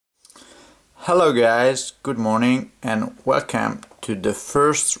Hello guys, good morning and welcome to the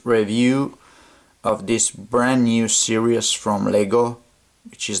first review of this brand new series from LEGO,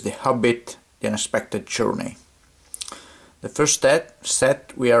 which is the Hobbit, The Unexpected Journey. The first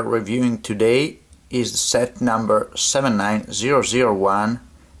set we are reviewing today is the set number 79001,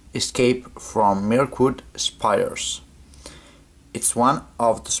 Escape from Mirkwood Spiders. It's one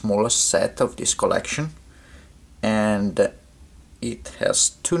of the smallest set of this collection, and it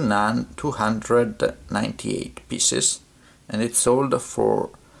has 298 pieces, and it's sold for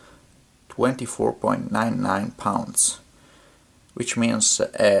 £24.99, which means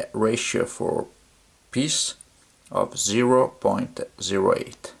a ratio for piece of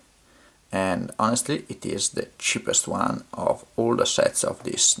 0.08, and honestly it is the cheapest one of all the sets of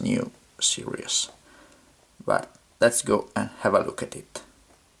this new series. But let's go and have a look at it.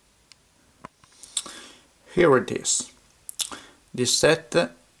 Here it is. This set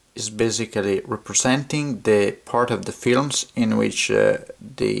is basically representing the part of the films in which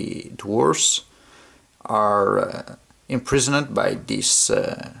the dwarves are imprisoned by these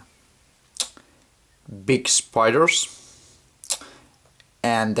big spiders,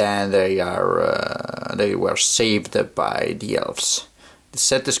 and then they were saved by the elves. The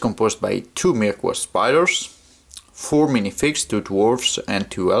set is composed by 2 Mirkwood spiders, 4 minifigs, 2 dwarves and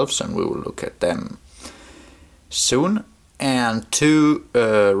 2 elves, and we will look at them soon, and 2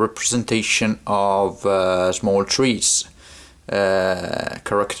 representation of small trees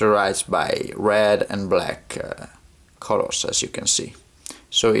characterized by red and black colors, as you can see.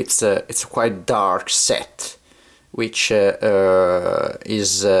 So it's a quite dark set, which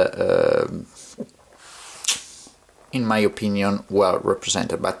is in my opinion well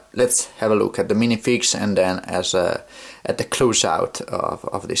represented. But let's have a look at the minifigs and then at the closeout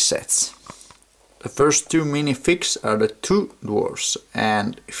of these sets. The first 2 minifigs are the 2 dwarves,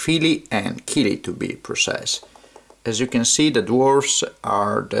 and Philly and Killy to be precise. As you can see, the dwarves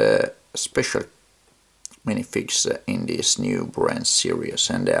are the special minifigs in this new brand series,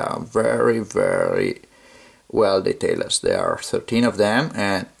 and they are very well detailed. There are 13 of them,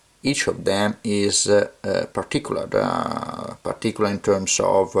 and each of them is particular in terms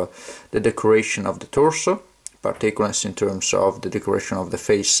of the decoration of the torso, particulars in terms of the decoration of the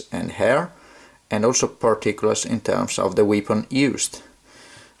face and hair, and also particulars in terms of the weapon used.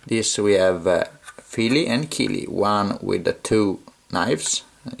 This we have Philly and Killy, one with the 2 knives.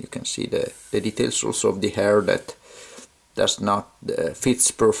 You can see the details also of the hair that does not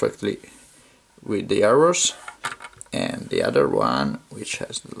fits perfectly with the arrows, and the other one who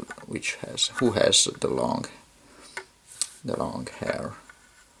has the long hair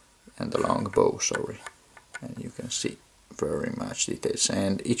and the long bow, and you can see very much details,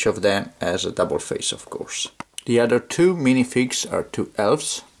 and each of them has a double face, of course. The other 2 minifigs are 2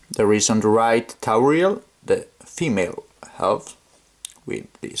 elves. There is on the right Tauriel, the female elf, with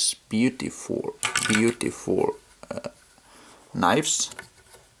these beautiful knives,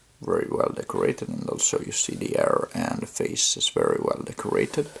 very well decorated, and also you see the hair and the face is very well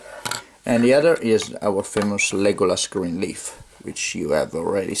decorated. And the other is our famous Legolas Greenleaf, which you have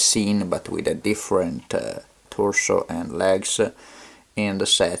already seen, but with a different torso and legs in the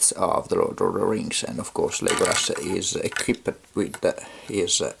sets of the Lord of the Rings, and of course Legolas is equipped with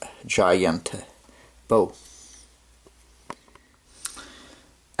his giant bow.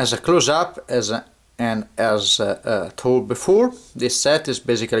 As a close-up, as told before, this set is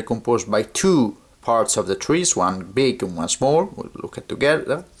basically composed by 2 parts of the trees, one big and one small. We'll look at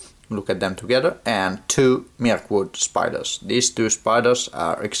them together, and 2 Mirkwood spiders. These 2 spiders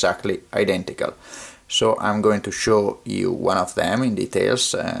are exactly identical. So I'm going to show you one of them in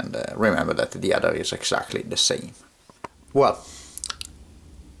details, and remember that the other is exactly the same. Well,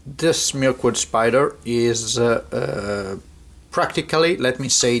 this Mirkwood spider is practically, let me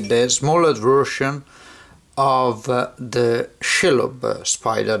say, the smallest version of the Shelob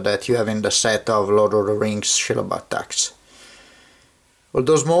spider that you have in the set of Lord of the Rings Shelob attacks.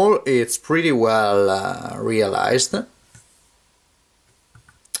 Although small, it's pretty well realized.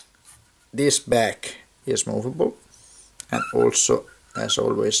 This back is movable, and also, as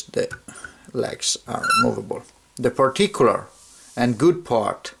always, the legs are movable. The particular and good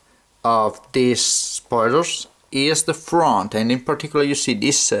part of these spiders is the front, and in particular you see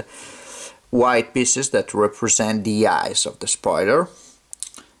these white pieces that represent the eyes of the spider.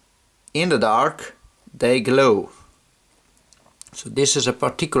 In the dark they glow, so this is a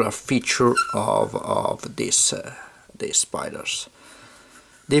particular feature of these spiders.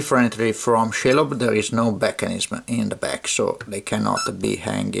 Differently from Shelob, there is no mechanism in the back, so they cannot be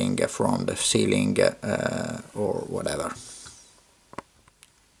hanging from the ceiling or whatever.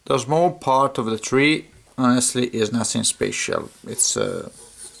 The small part of the tree honestly is nothing special. It's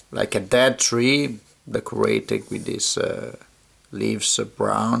like a dead tree decorated with these leaves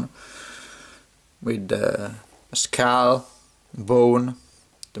brown, with a skull, bone,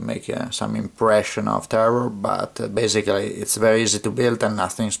 to make some impression of terror, but basically it's very easy to build and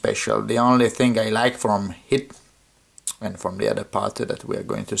nothing special. The only thing I like from it and from the other part that we are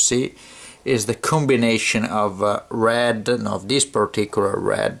going to see is the combination of red, of this particular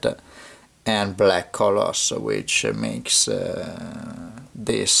red and black colors, which makes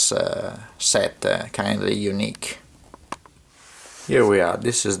this set kindly unique. Here we are.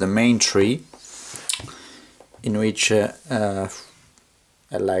 This is the main tree, in which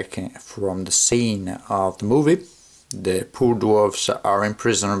like from the scene of the movie, the poor dwarfs are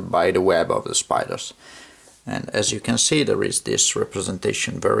imprisoned by the web of the spiders. And as you can see, there is this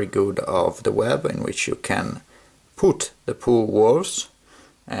representation very good of the web, in which you can put the poor dwarfs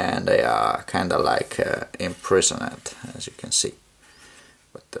and they are kind of like imprisoned, as you can see.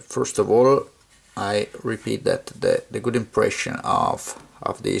 But first of all, I repeat that the good impression of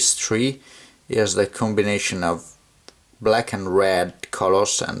this tree is the combination of black and red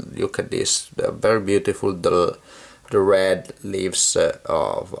colors, and look at this, they're very beautiful, the red leaves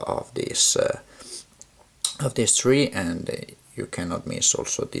of this tree, and you cannot miss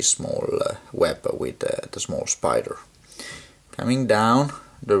also this small web with the small spider. Coming down,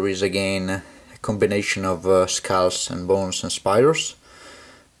 there is again a combination of skulls and bones and spiders,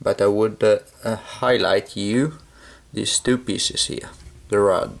 but I would highlight you these two pieces here.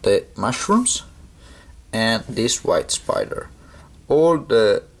 There are the mushrooms and this white spider.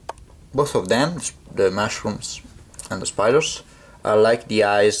 Both of them, the mushrooms and the spiders, are like the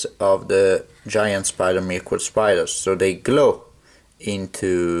eyes of the giant spider, Mirkwood spiders, so they glow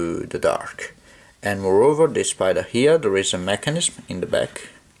into the dark. And moreover, this spider here, there is a mechanism in the back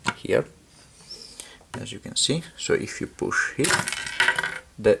here, as you can see. So if you push it,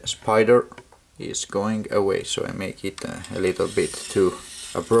 the spider is going away. So I make it a little bit too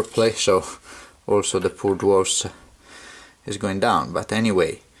abruptly, so also the poor dwarfs is going down. But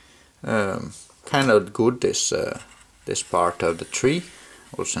anyway, kind of good, this part of the tree.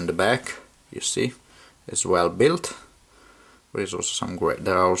 Also in the back, you see, is well built. There is also some gray.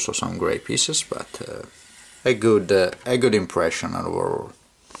 There are also some gray pieces, but a good impression overall.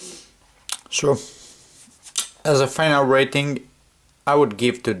 So, as a final rating, I would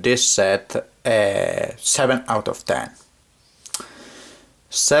give to this set a 7 out of 10.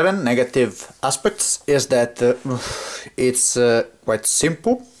 7 negative aspects is that it's quite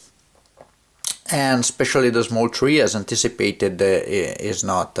simple, and especially the small tree, as anticipated, is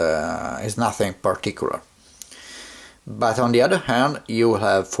nothing particular. But on the other hand, you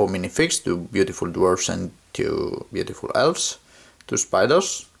have 4 minifigs, 2 beautiful dwarfs and 2 beautiful elves, 2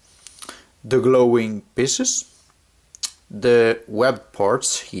 spiders, the glowing pieces, the web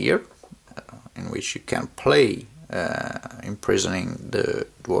parts here, in which you can play imprisoning the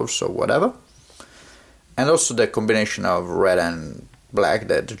dwarfs or whatever, and also the combination of red and black.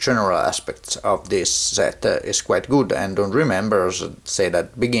 The general aspects of this set is quite good. And don't remember, as I said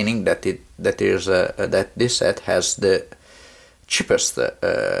at the beginning, that this set has the cheapest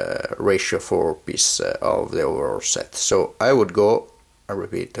ratio for piece of the overall set. So I would go, I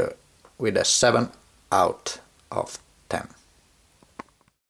repeat, with a 7 out of